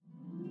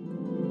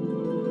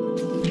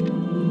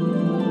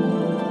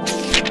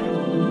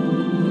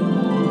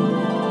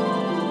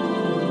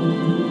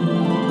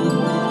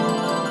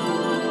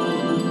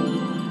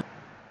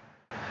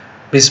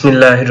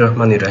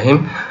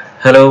Bismillahirrahmanirrahim.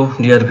 Hello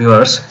dear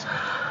viewers.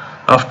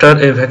 After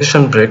a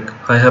vacation break,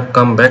 I have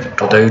come back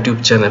to the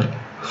YouTube channel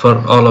for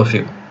all of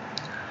you.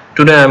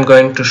 Today I am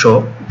going to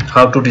show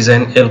how to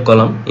design L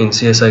column in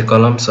CSI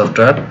column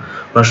software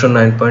version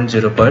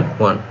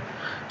 9.0.1.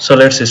 So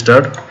let's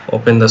start.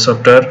 Open the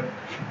software.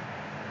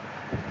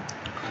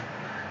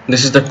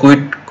 This is the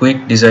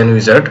quick design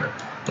wizard.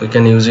 We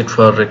can use it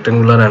for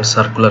rectangular and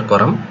circular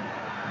column.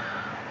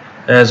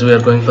 As we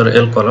are going for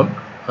L column,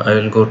 I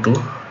will go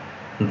to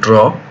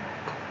draw.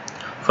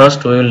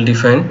 First we will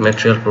define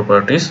material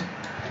properties,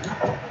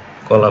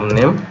 column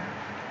name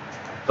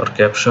or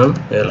caption,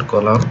 L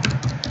column,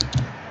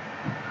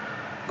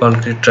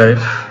 concrete type,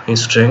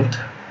 strength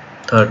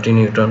 30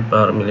 Newton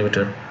per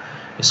millimeter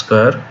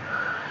square,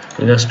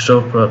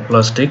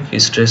 elastoplastic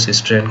stress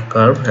strain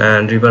curve,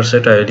 and reverse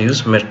it I will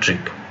use metric.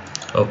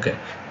 Okay,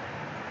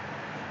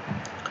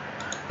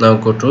 now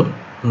go to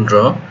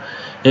draw.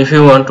 If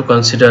you want to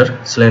consider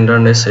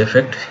slenderness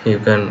effect, you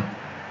can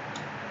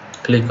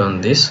click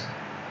on this.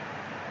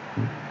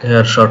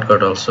 Here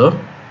shortcut also,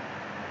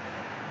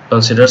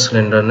 consider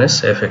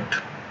slenderness effect.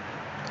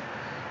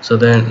 So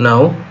then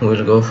now we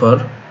will go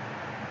for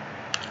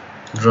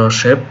draw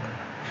shape.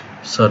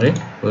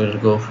 We will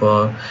go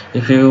for,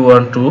 if you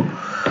want to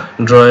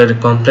draw a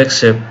complex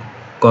shape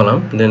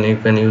column, then you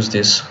can use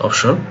this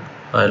option.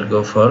 I will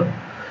go for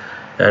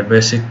add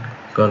basic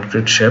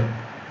concrete shape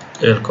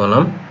L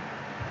column.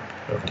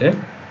 Okay,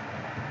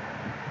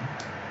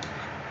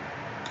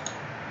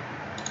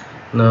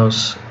 now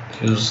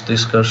use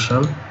this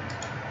cursor,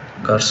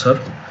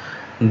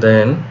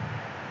 then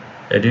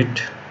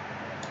edit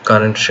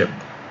current shape.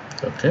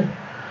 Okay,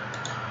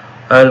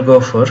 I'll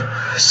go for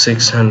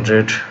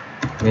 600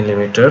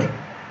 millimeter,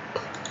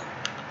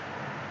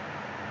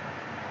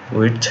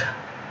 width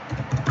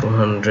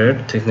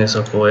 200, thickness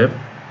of web,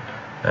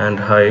 and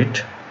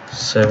height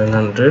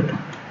 700,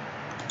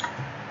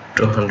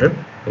 200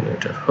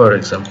 millimeter, for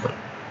example.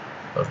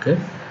 Okay,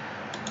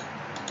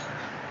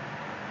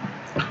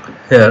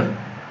 here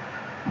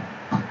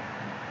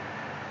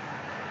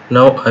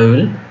now I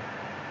will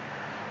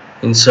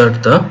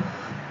insert the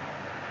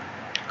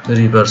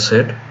reverse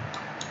head,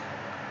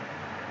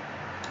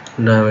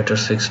 diameter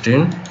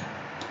 16.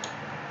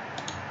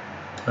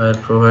 I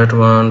will provide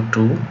 1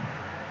 2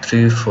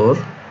 3 4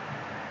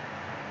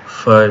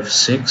 5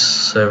 6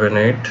 7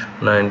 8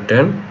 9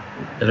 10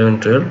 11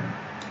 12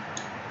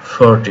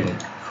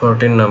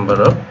 14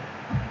 number of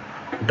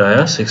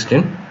dia,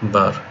 16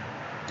 bar.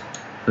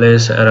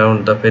 Place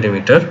around the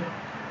perimeter.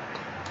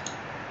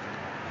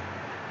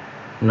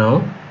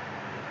 Now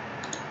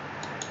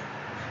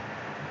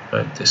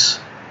like this.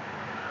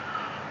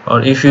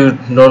 Or if you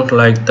don't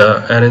like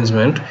the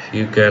arrangement,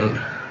 you can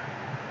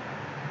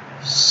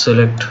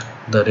select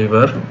the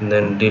river,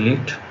 then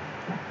delete.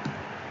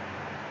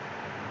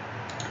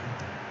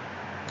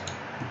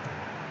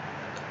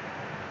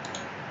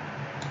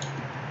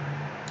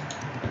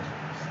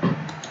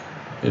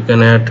 You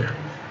can add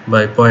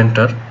by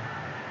pointer,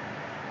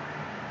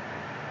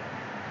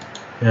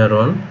 here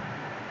on,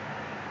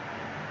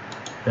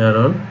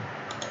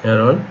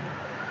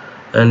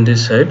 and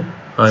this side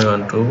I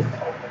want to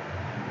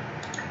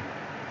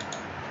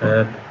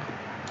add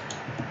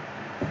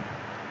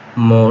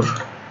more,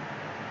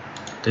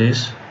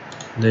 this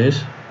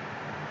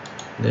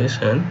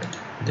and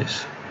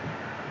this.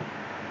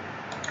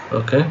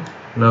 Okay,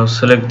 now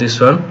select this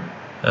one,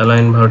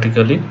 align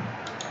vertically,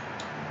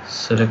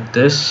 select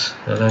this,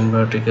 align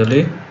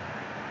vertically,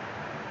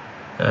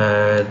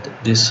 and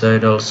this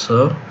side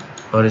also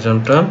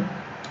horizontal,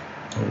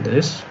 and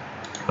this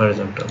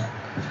horizontal.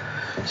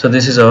 So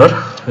this is our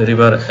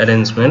river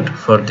arrangement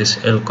for this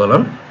L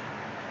column.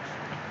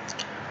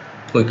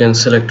 We can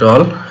select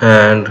all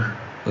and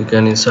we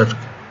can insert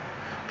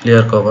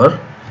clear cover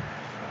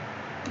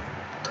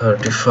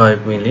 35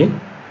 milli,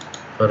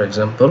 for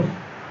example.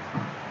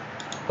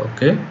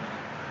 Okay,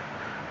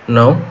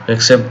 now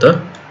accept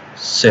the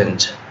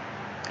change.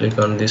 Click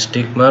on this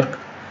tick mark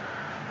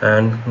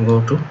and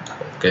go to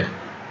OK.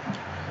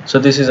 So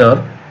this is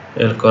our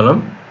L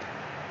column.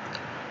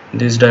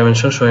 This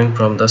dimension showing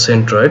from the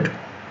centroid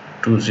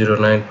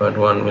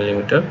 209.1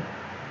 millimeter.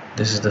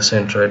 This is the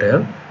centroid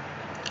here.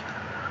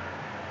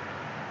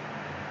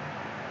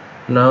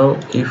 Now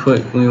if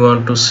we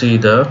want to see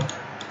the,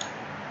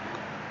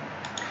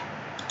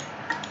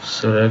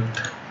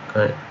 select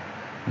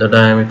the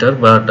diameter,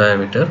 bar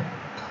diameter.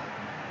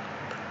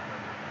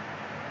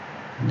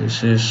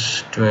 This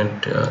is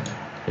 20,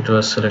 it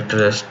was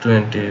selected as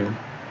 20,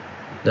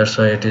 that's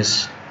why it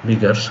is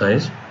bigger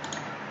size.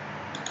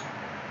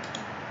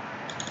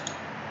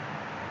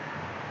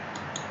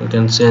 We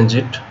can change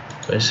it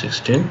by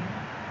 16.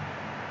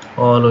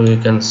 All we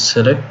can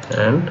select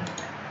and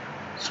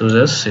choose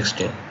as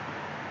 16.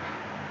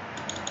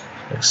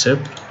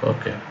 Accept.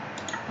 OK.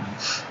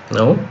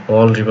 Now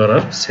all river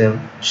are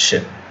same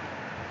shape.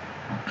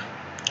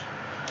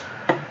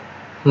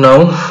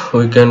 Now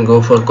we can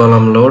go for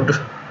column load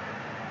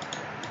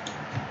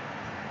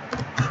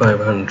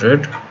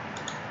 500.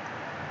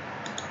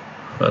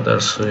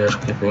 Others we are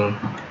keeping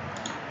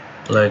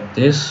like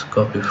this.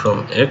 Copy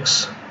from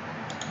X,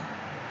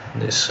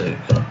 this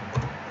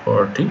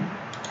 40,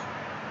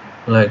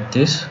 like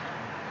this.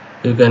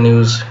 You can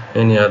use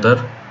any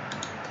other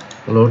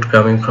load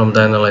coming from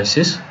the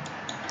analysis.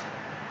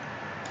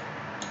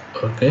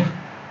 Okay,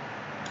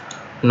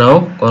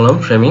 now column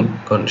framing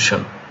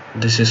condition.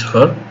 This is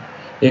for,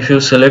 if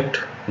you select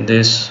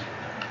this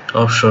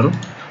option,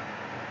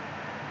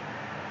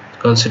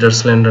 consider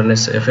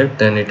slenderness effect,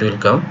 then it will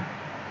come.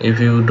 If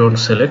you don't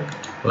select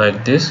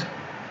like this,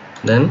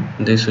 then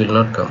this will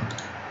not come.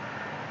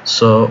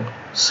 So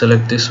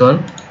select this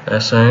one,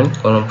 assign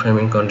column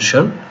framing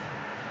condition.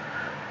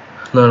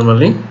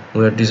 Normally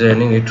we are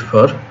designing it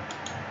for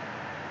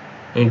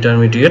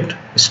intermediate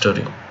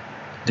story.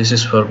 This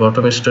is for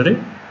bottom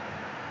story,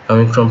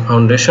 coming from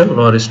foundation,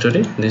 lower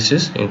story. This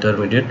is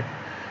intermediate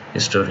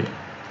story.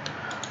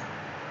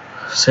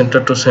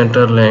 Center to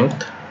center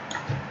length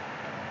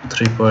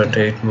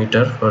 3.8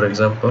 meter, for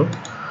example.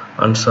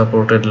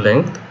 Unsupported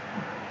length,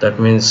 that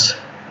means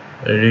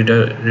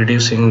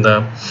reducing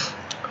the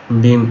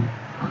beam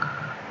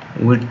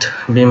width,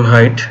 beam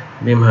height,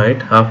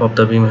 half of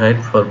the beam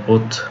height for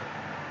both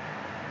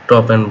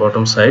top and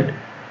bottom side.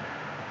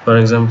 For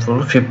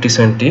example, 50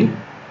 cm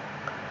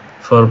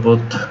for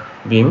both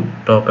beam,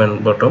 top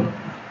and bottom.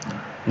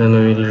 Then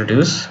we will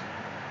reduce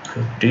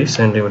 50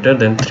 cm,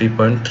 then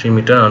 3.3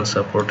 meter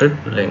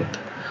unsupported length.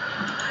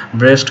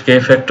 Braced K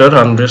factor,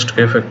 unbraced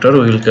K factor we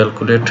will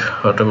calculate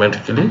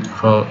automatically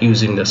from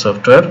using the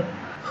software.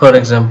 For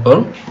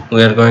example,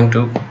 we are going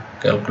to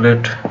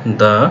calculate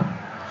the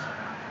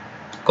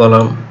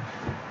column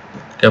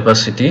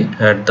capacity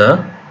at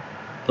the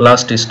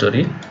last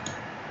story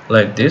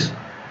like this.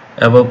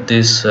 Above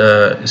this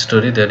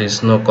story there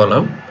is no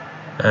column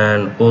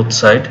and both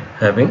sides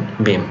having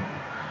beam.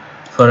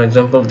 For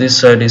example, this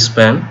side is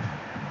span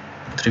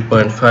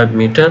 3.5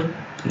 meter,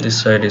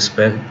 this side is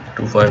span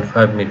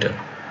 2.5 meter.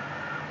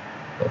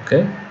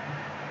 Okay,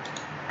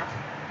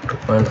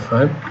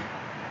 2.5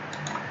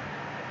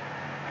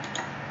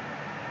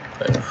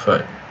 and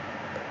 5.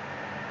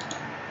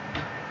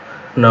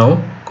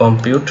 Now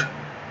compute,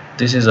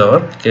 this is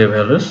our K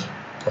values.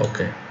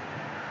 Okay,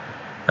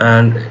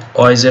 and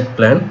YZ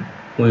plan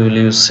we will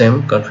use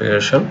same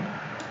configuration,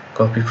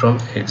 copy from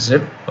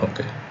XZ.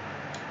 Okay,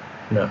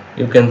 now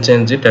you can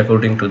change it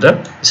according to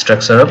the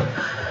structural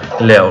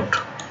layout.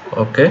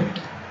 Okay,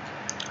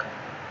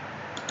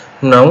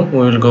 now we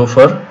will go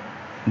for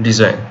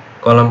design.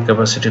 Column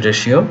capacity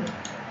ratio,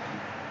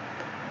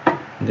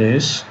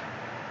 this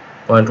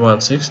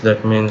 0.16,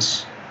 that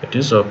means it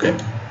is okay.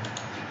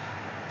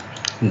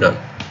 Done.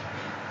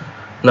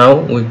 Now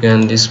we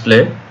can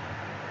display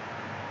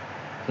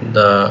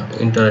the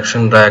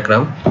interaction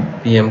diagram,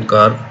 PM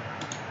curve,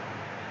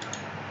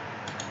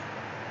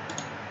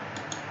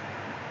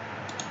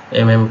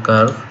 MM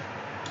curve,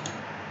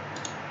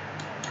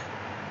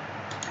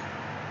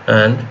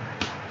 and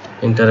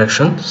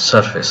interaction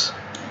surface.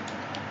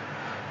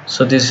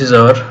 So this is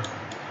our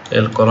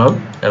L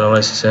column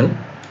analysis and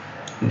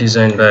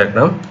design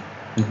diagram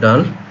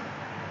done.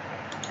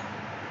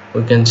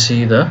 We can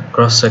see the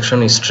cross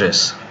section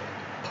stress.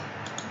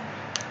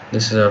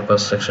 This is our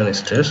cross section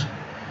stress.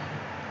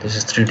 This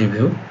is 3D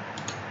view.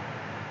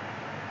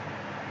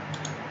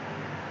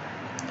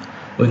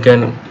 We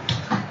can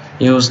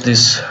use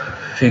this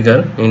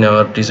figure in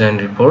our design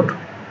report.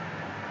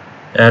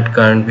 Add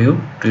current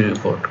view to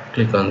report.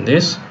 Click on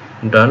this.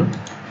 Done.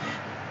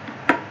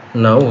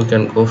 Now we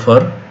can go for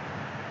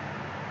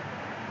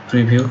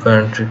preview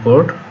current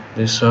report.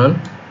 This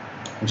one,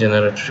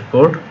 generate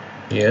report.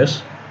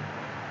 Yes,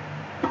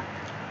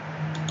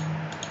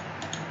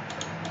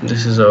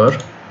 this is our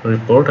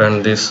report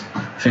and this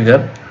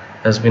figure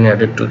has been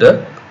added to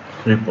the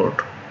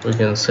report. We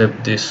can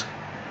save this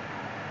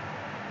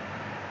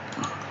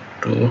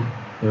to,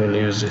 we will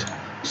use it,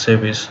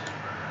 save this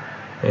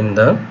in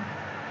the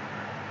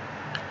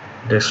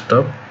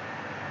desktop.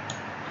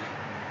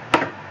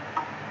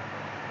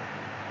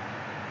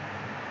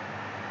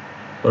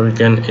 Or we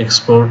can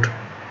export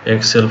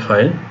Excel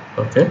file.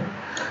 Okay,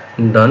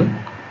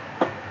 done.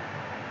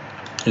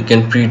 You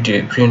can print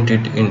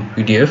it in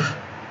PDF,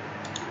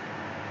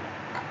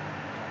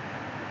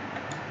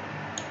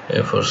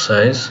 A4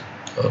 size.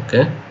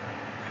 Okay,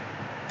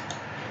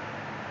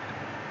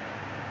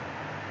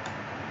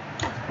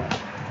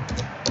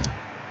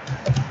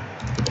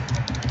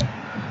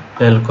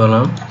 L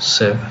column,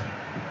 save.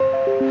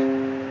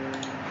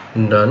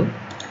 Done.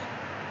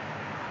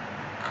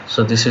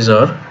 So this is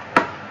our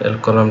L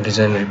column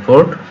design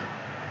report.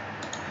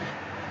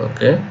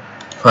 Okay,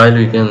 file,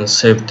 we can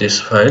save this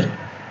file.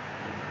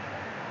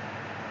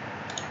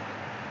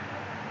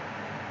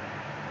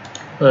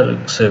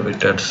 I'll save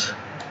it as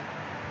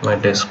my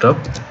desktop.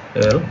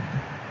 L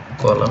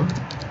column,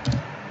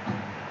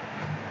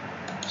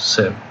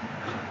 save.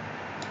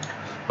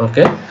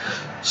 Okay,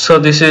 so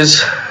this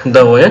is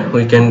the way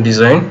we can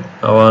design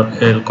our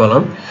L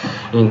column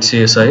in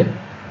CSI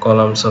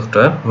column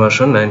software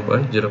version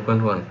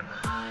 9.0.1.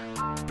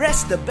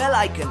 Press the bell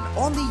icon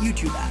on the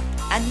YouTube app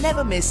and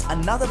never miss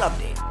another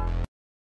update.